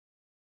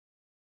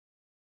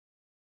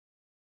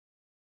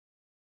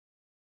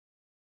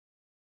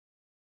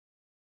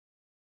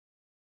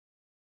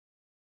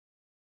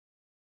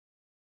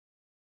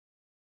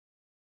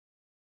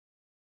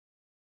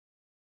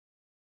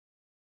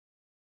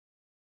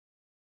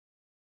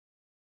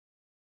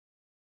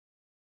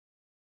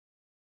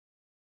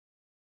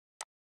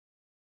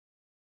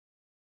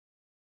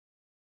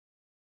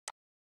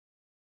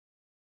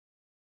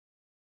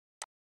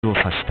を指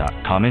した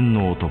仮面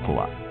の男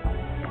は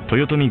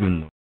豊臣軍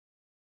の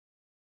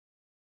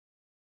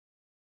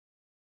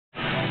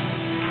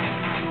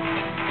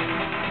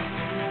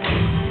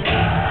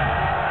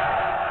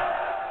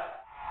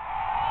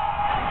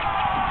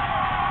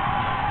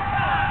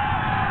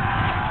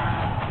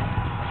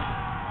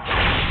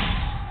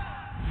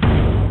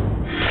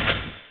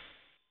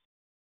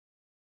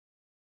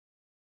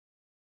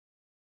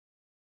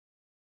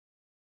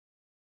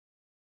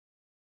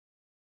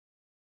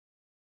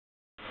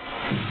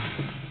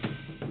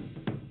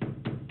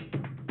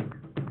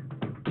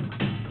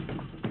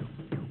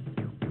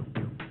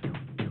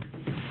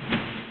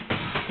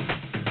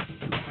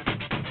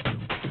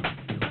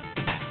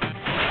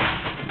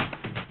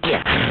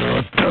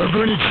ど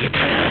こに来た？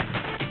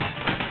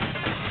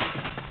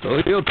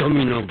豊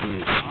臣の軍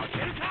師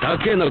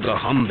竹中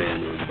半兵衛の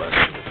居場所。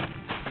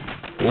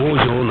王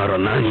城なら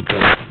何か知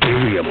ってい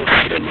るやも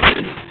しれませ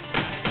ん。こ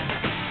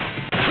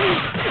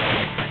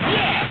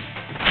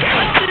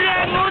ち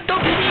らごと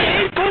き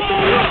に友を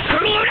く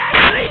ぐら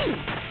せ。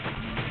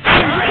そ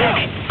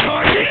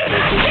れな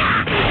んじゃ。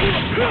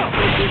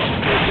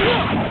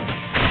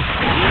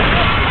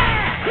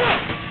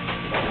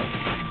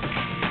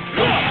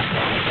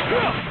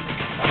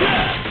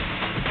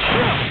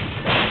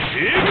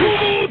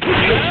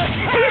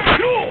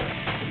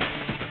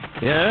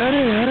やれ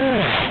やれ、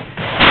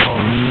そん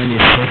なに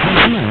せか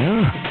すなよ。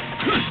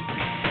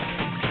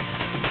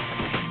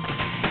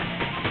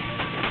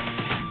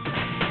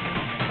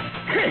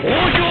王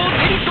城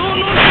伝統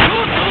の仕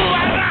事は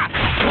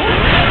そん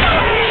な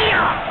のいいよ。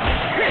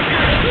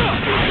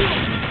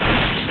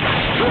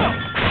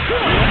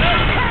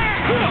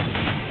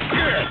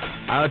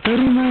当たり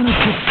前の結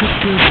果っ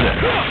てやつだ。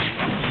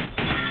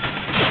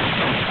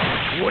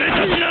俺た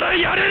ちなら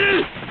やれ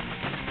る。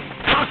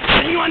確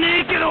信はね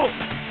えけど。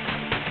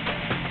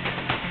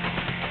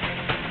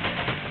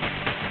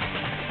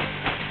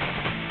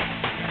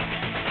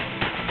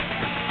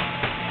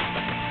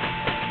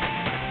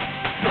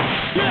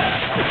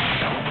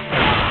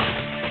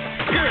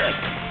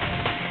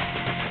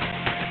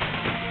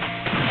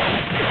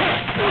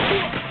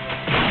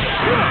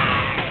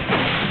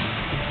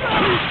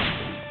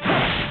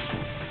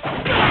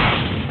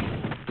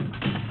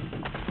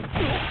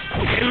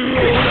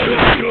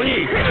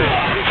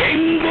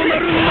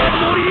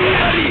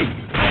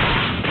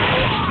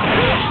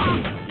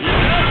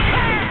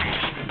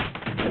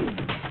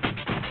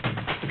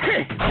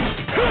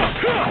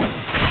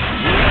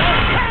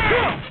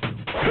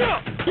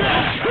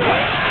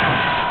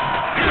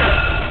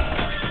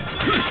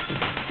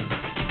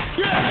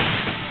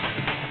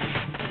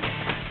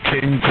喧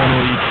嘩の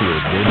息を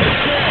出な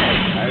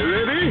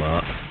い。まあ、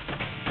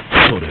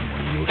それも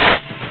よし。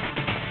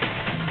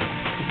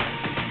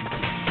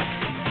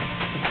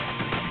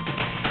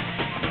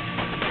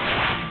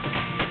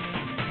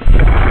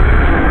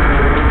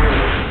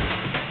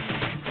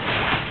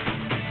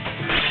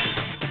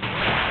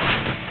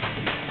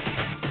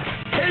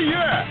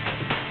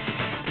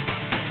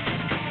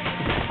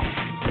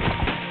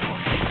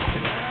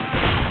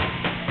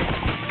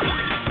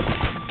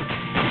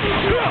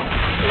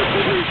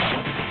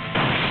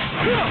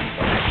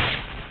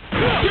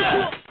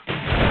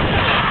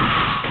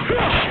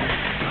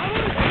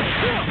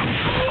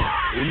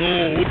この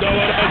小田原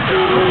城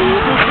を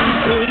脅せる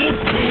と思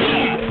ってい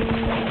る。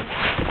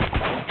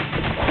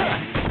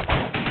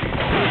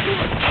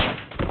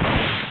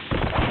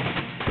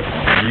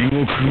地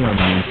獄が見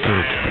てる。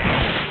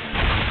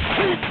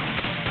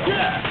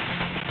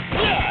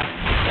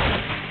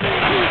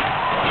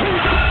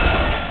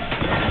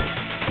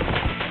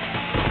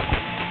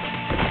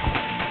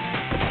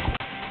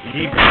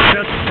戦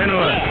っての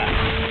は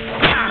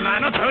弾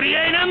の取り合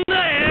いなんだ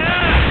よ。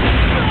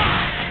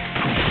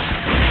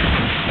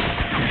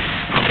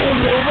この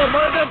まま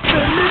だと滅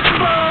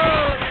亡。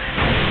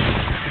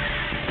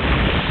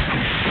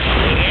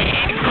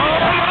拷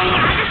問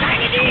ある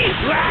限り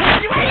わ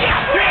しはや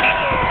める。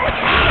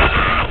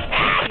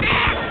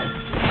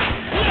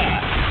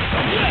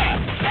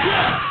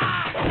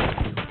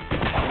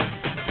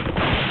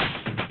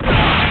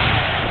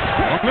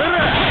おめえら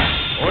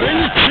俺に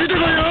ついてこ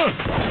いよ。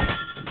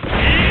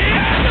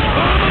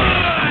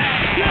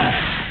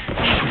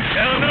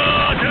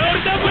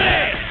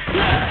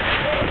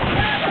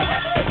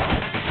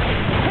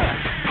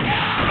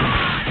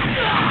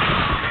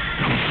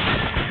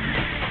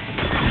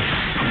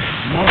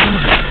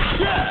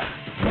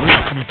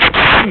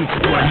こ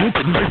とはよ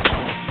くないと。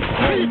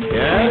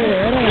やれ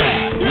やれ、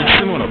い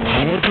つもの小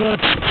言は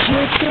つっちま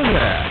ったんだ。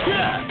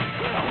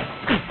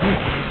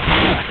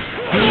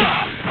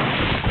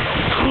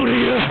これ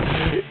が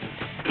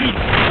貴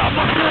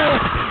様か。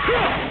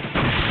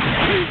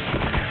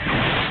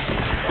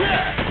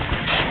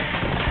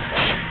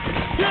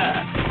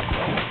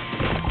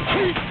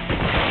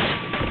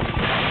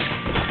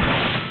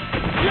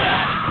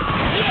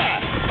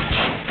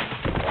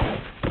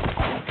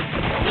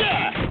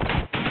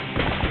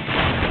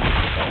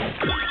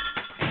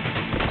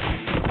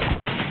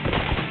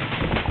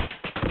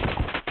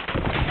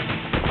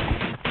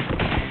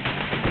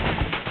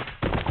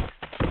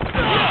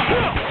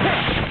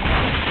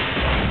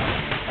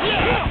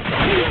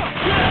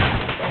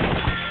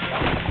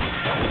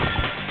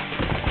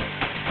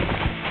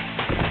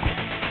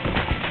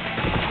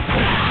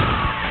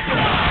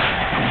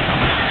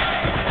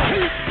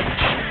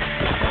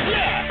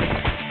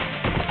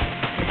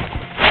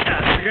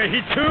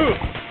今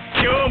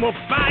日も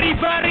バリ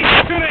バリす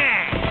ね。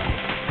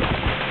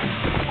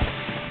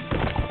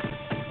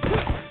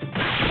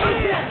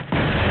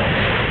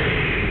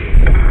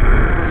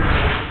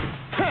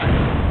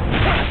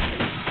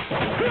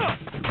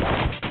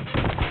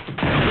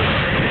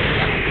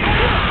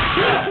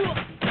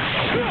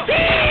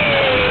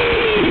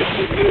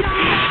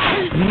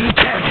見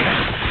たか、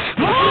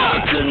も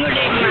うくぐれま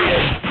い。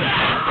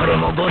これ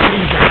もご先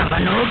祖様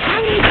のお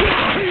かげじゃ。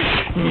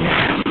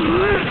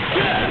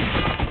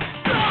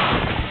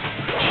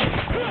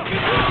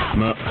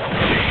ま、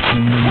そん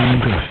なもん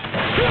か。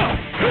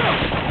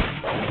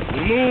お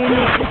のおの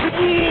職分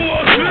を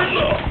忘れるな。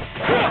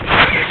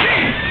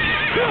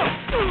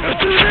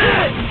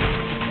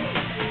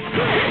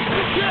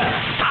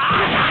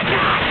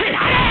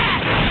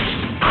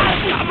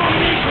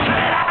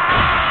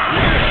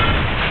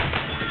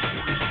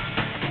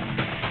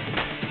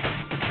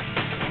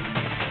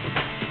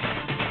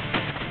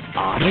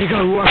あれ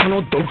が噂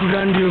の独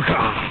眼竜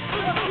か。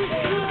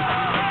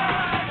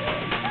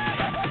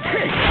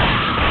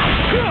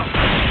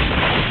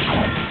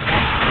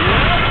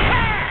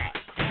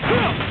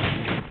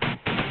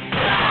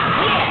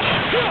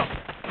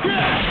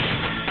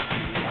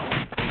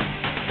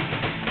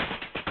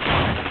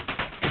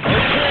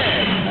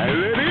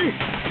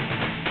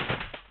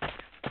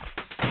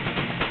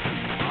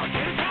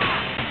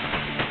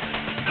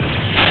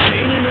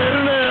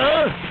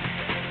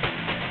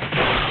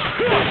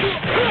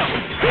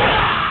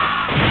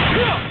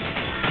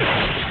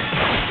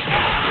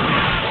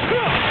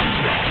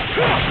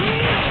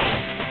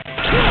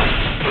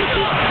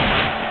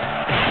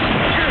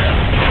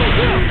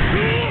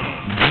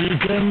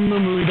時間の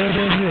無駄だ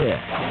ぜ。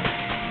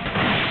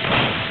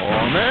お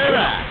めえら、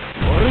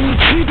俺につ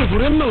いてく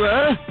れんのか？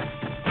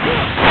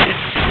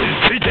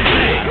ついてくれ。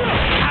う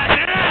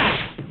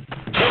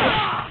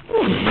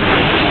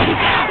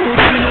ち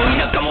の田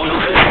舎者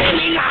不正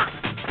人が。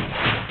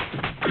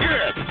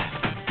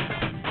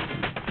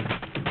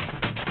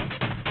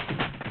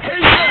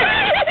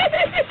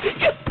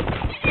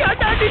や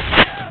だです。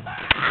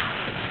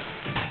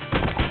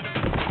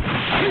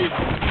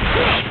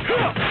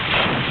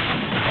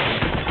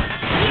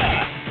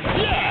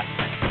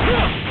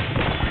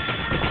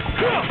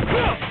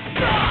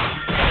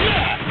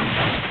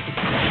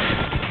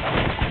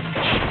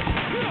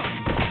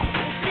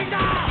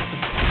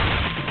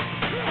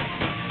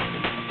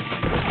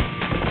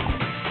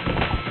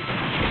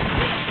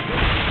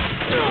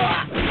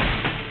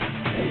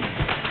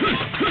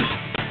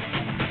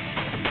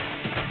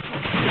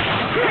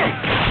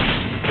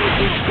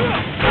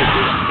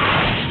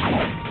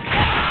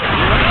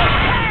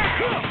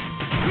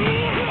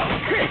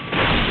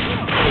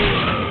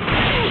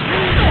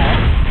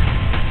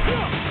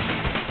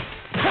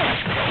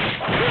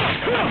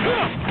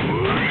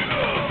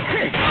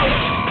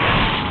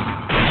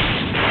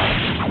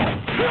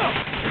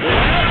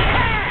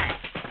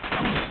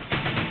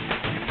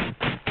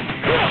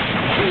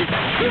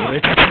俺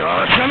たち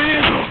は諦めね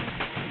えぞ。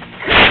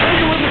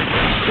最後まで。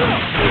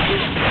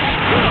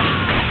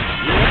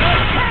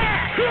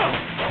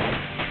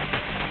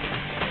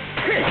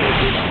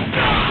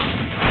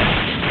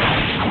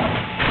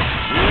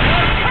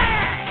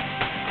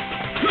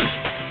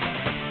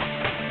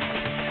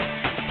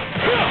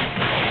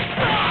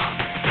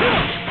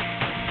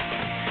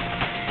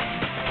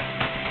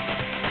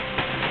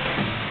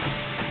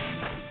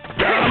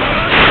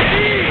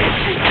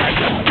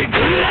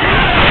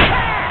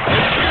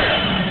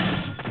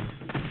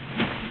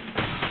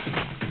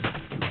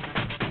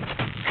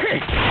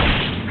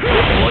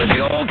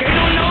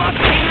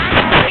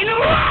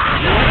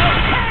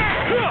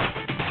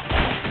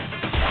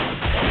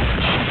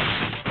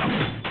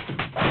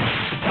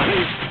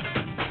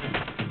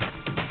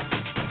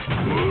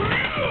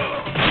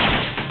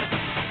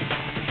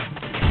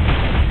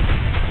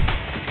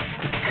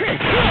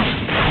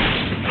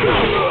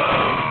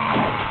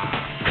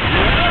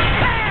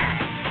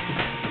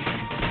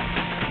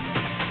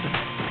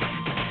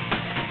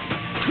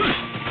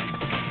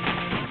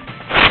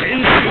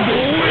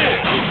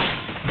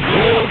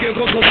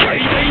こそ最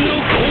大の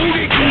攻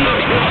撃な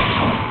り。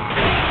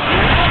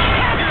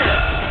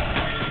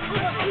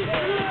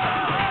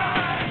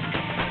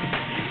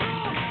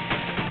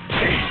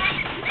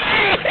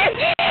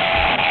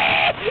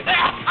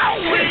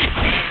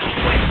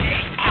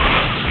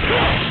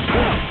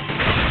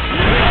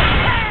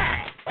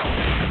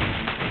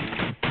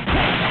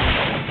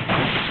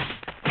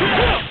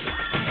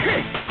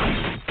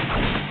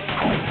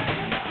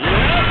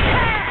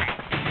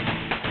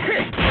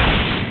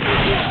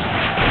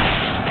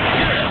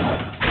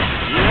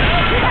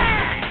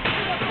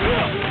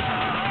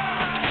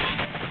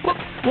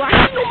わし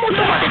の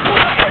元まで到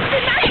達して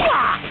ないわ。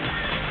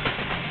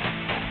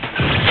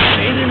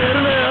死になる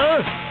なよ。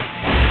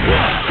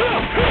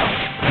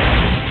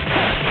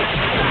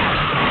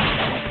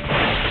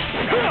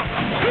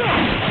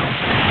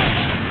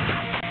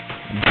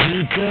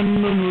時間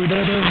の無駄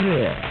だぜ。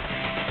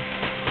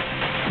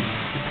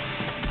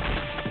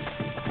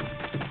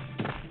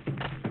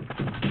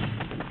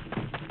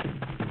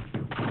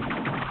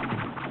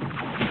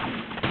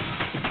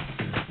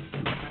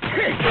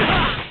家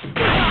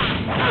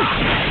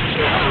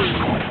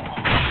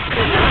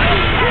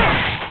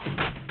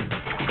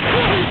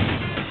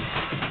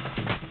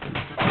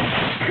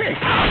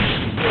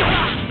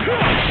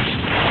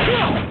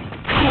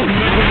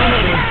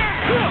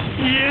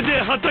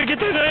で畑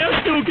耕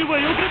しておけば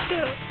よかった。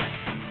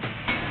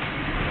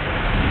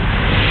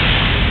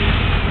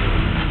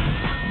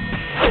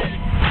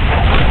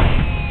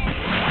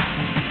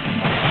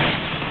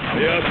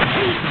早く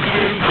崩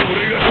れるそ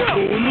れがそう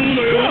思う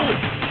なよ。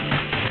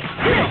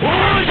北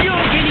条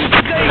家に仕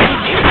える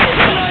伝説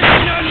の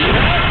忍び、よ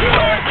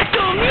くと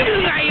見る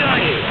がよい。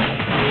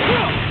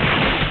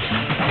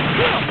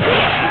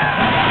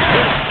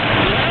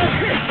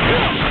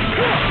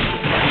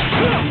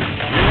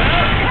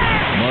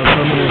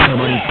政宗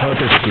様に盾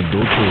つく度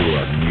胸は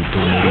認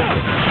めるか。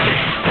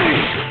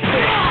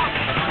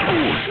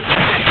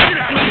奴ら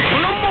にこ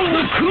の門を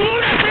くぐ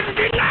らせるで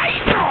ない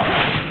ぞ。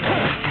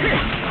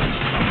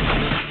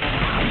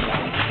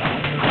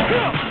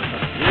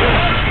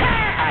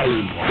相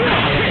も変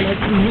わら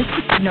ず無口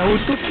な男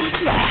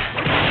じゃ。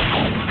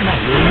まあ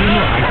余裕の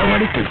現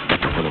れといった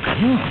ところかの。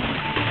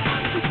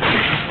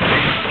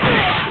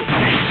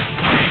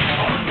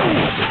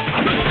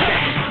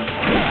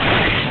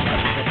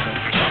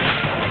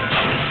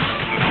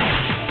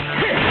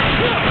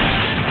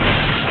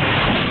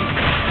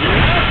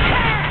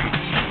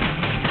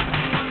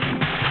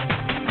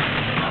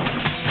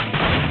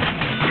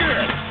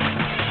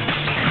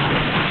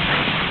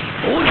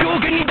北条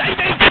家に大体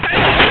伝え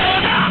るよ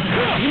うだ。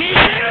見せ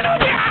るの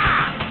じゃ。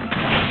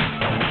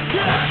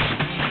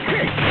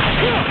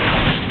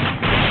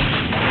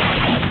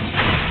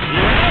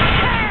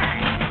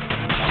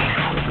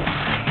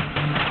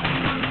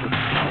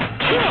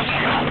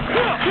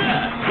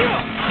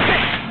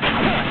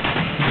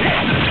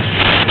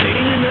手に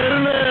なる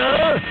なよ。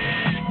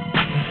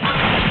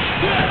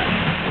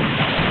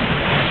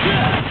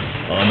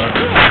あなた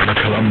の背中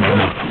はまま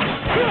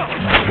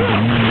自分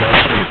になっ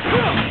て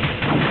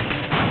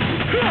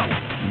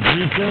時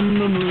間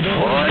の無駄。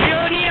北条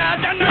にあ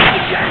だなく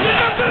ジャグ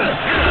ノブ、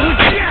打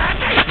ち果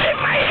たして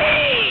まいれ。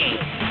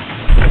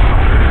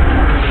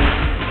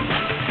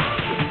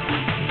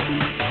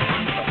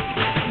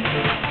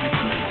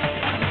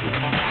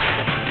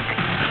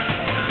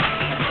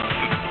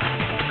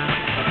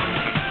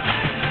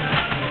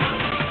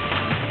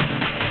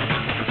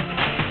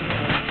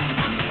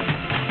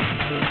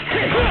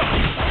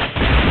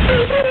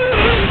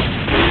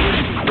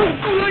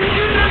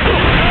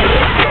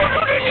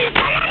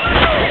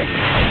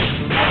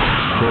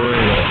この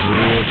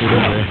ままで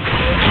はラッキ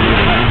ー。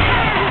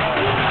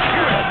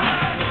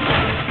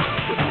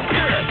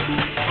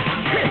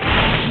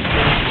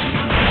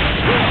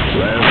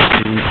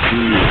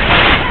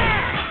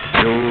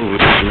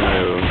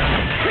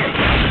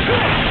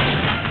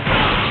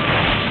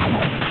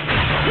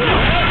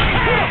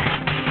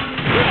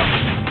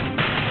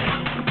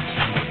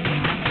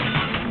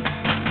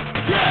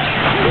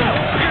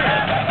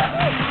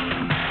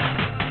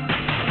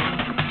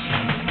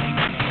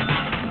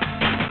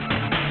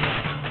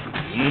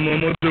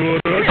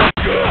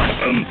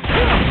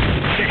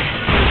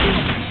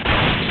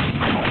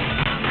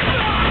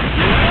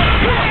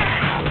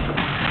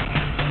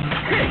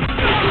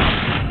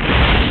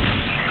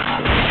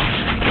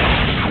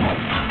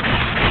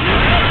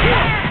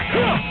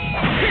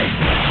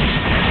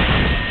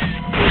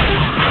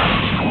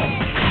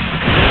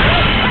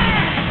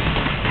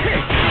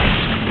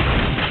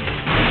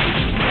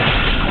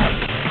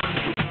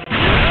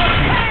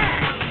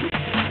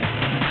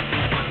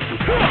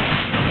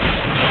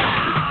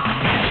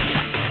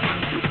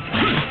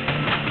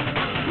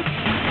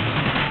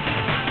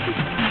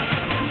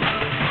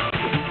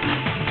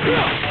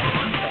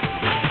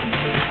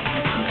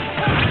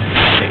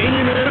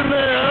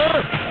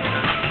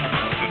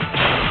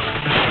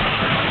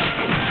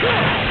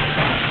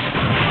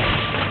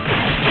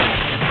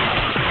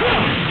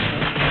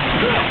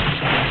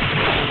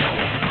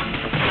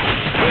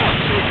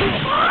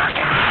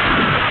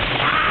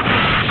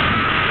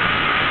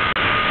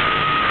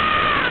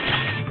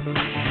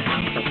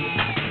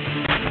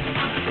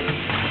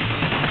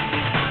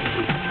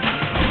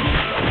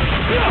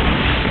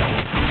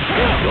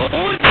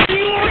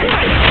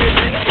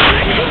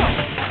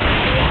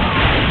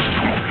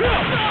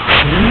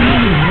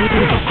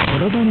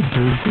体に毒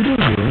だ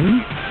ぞ。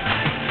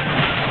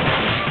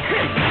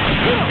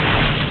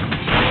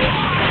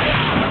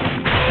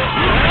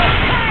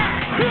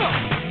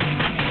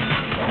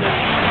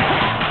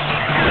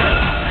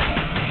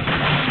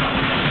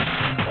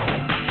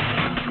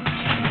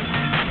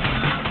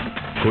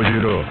小次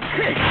郎、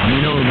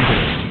皆を見て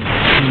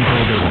心配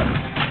だ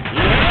が。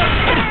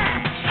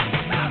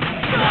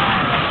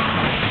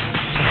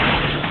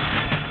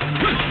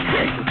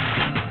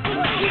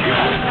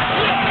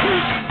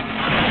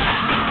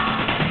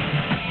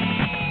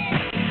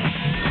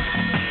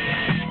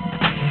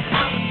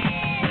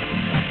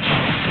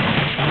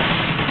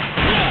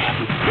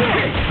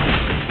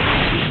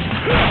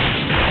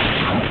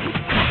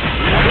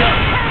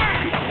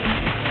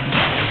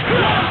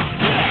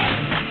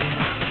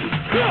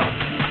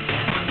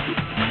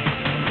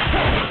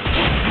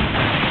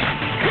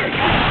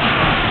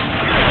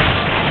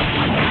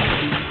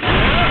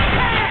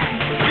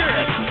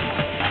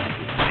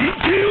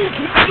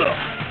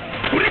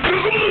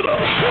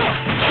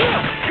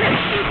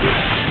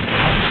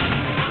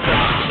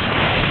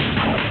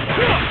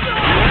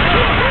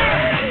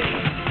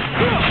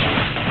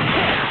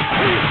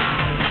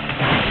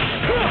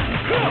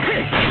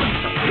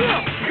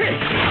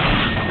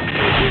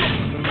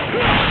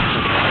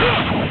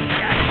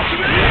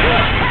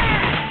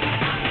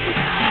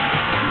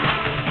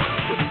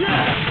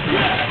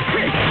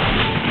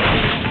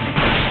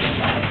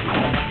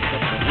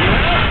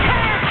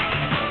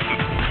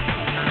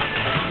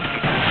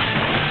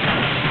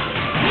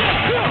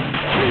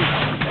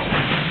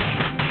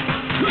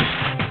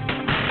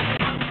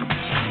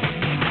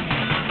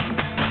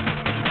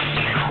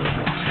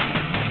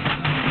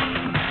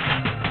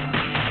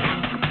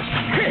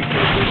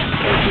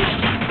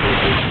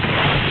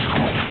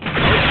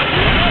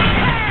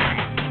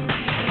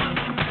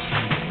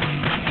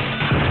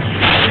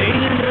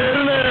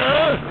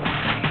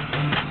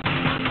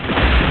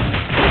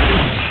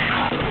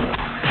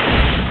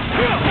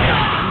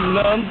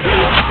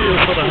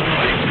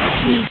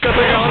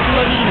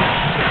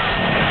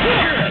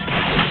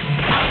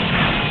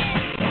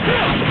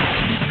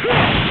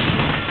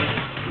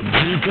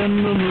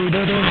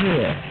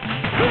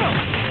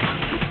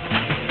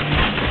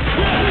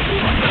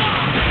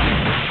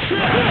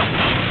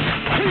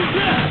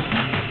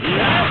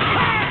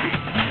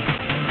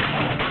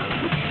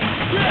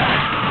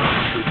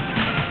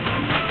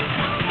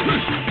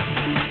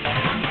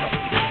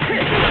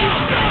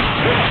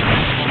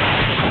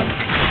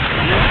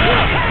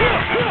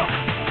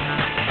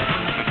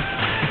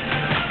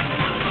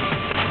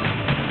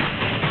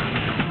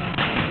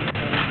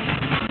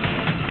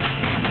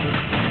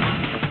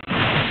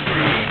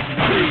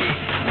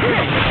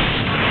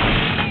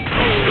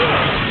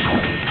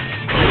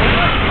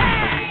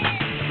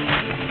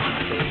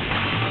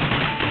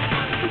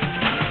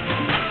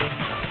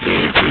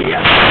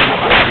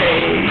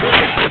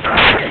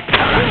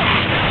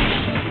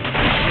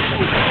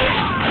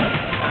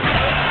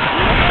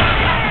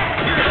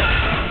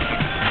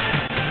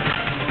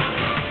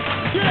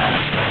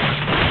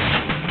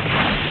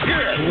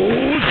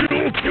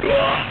は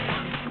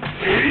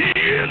永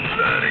遠な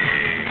り。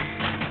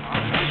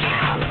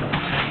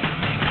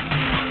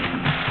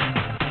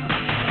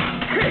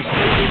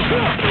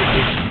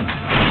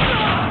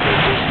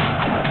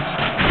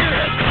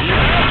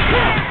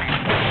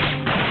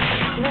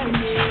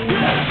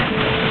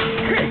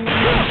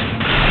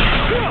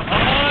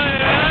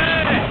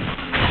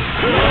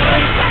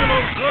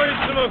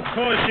腰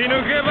抜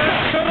けばっ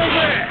かだぜ。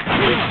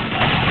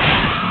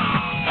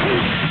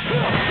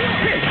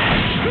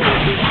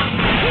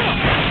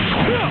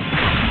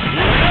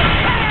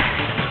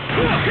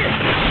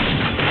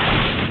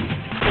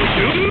準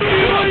備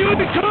はよい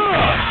か。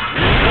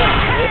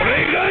俺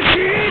が引い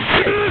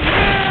てるぜ。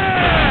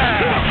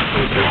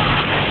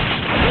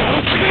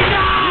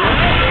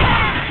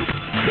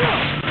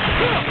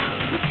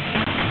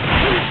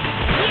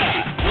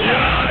や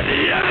り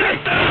やがっ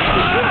たな。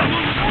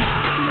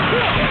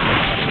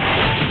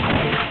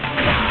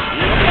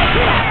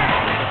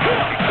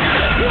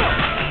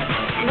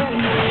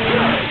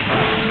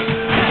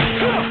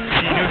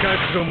死ぬ覚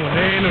悟もね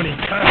えのに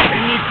勝手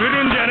に来る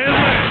んじゃねえぜ。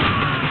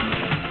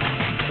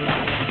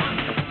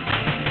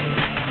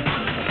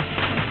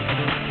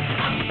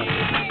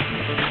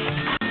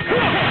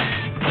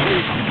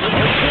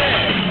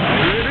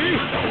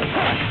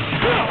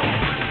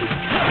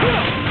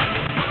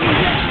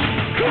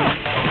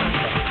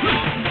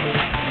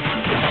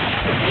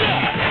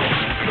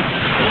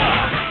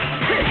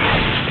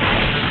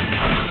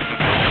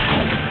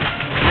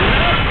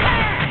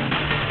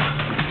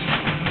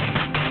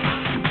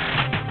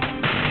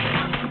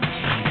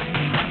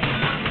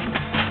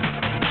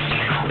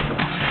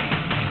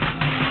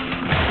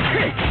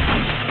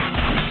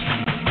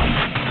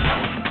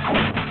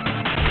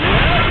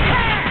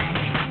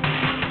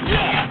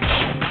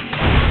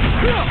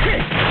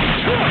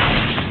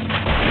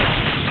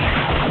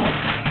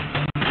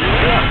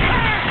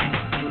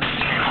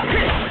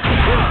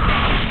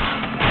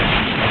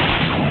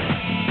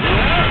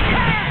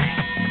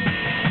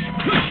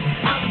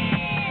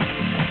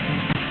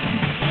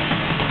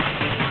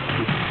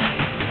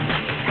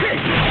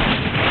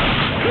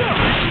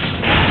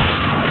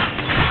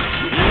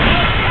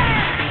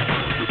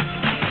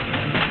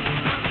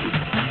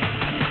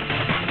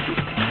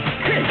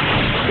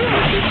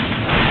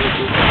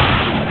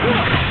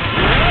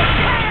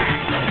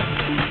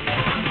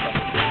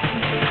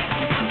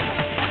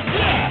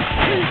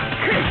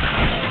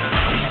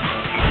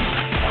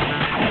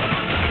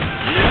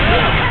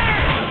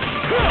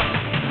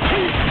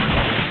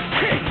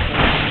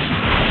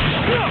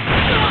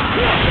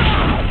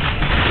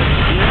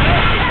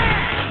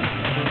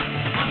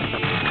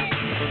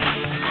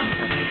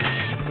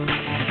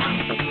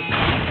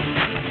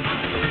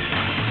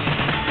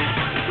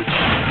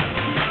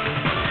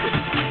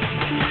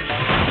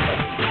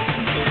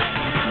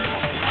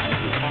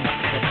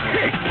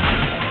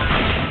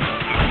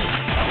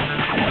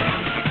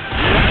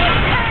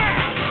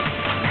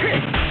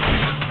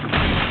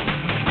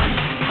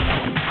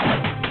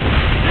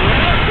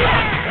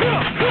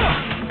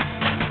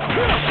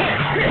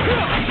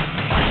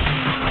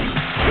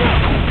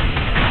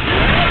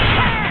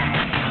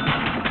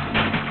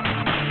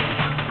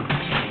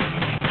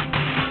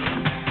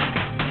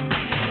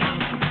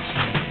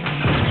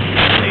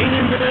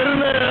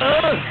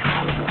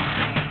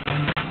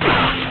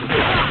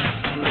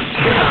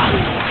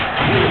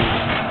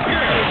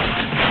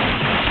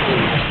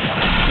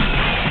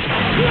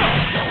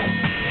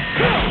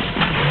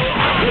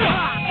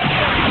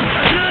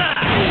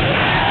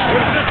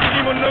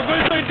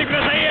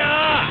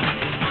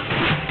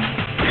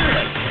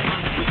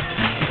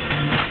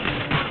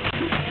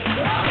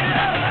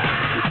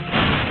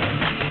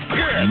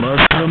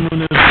政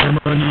宗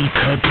様に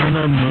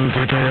刀向け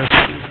たやつ、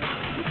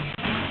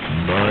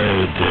前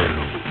出ろ。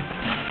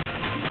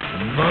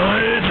前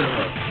だ。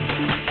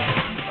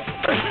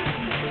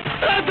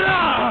あだ。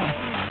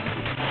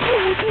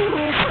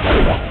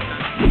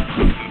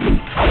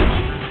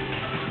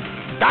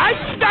代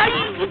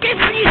々受け継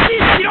ぎ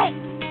しろ。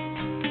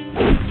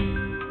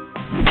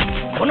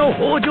この北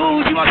条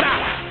氏政、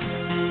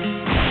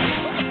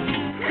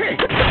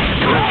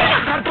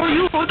高という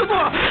男は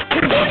こ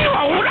こに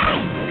はおらん。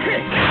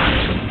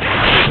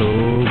そう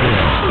だ。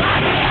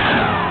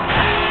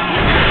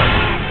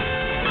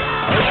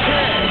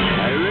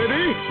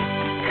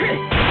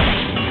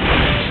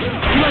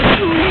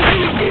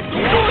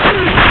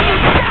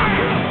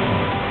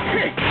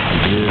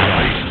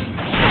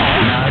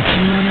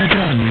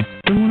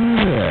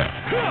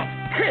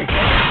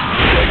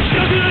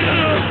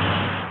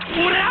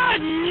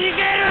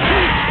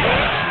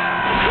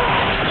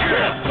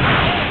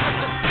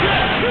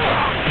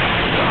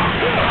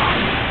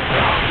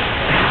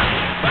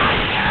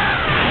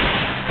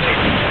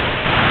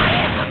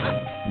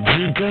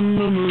時間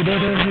の無駄だ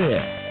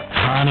ぜ。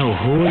あの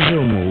北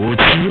条も落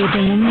ちぶれた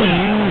もんだよ。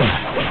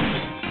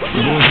ご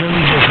先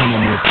祖様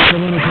も貴様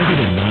の陰で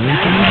泣い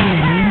てみるよ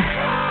ね。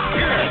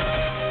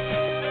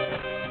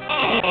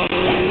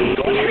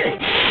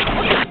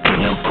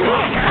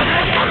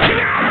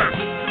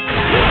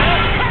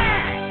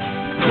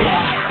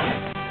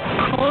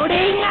これ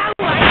が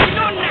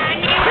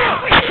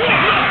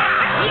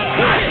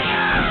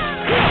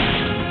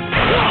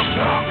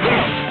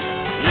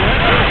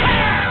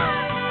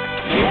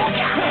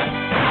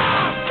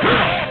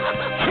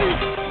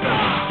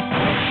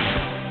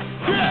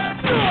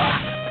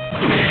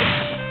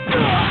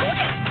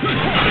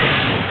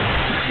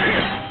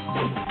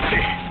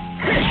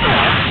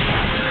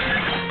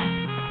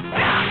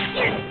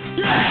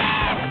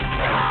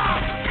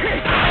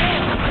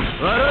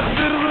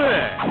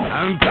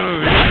あんたの後ろ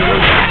の死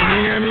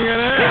神が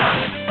な。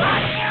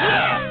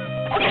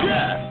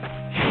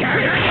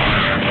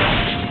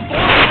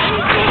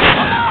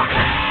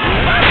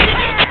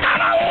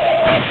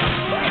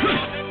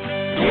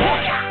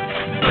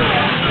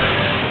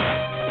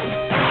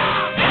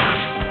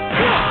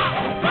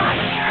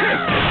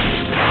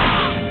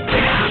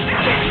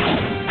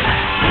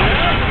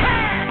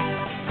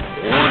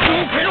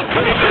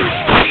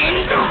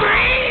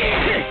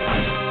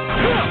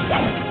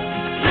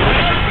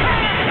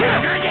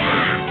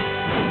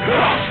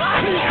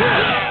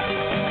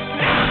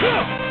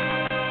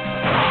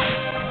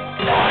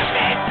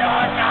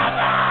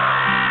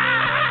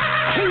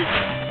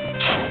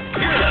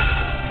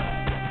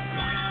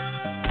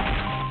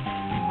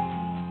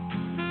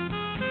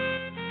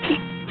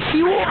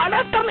日を改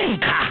めん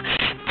か。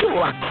今日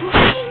は苦し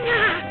い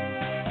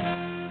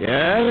な。や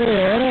れ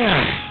やれ。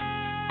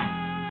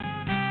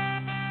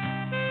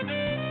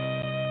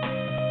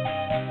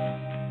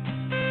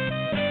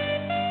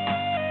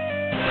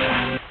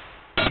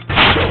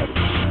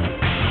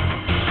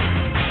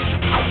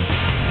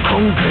今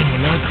回も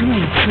楽に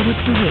釣れった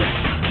ぜ。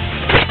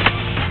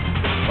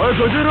おい、こ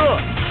ちら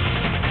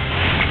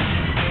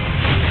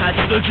勝ち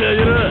時あげ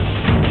ろ。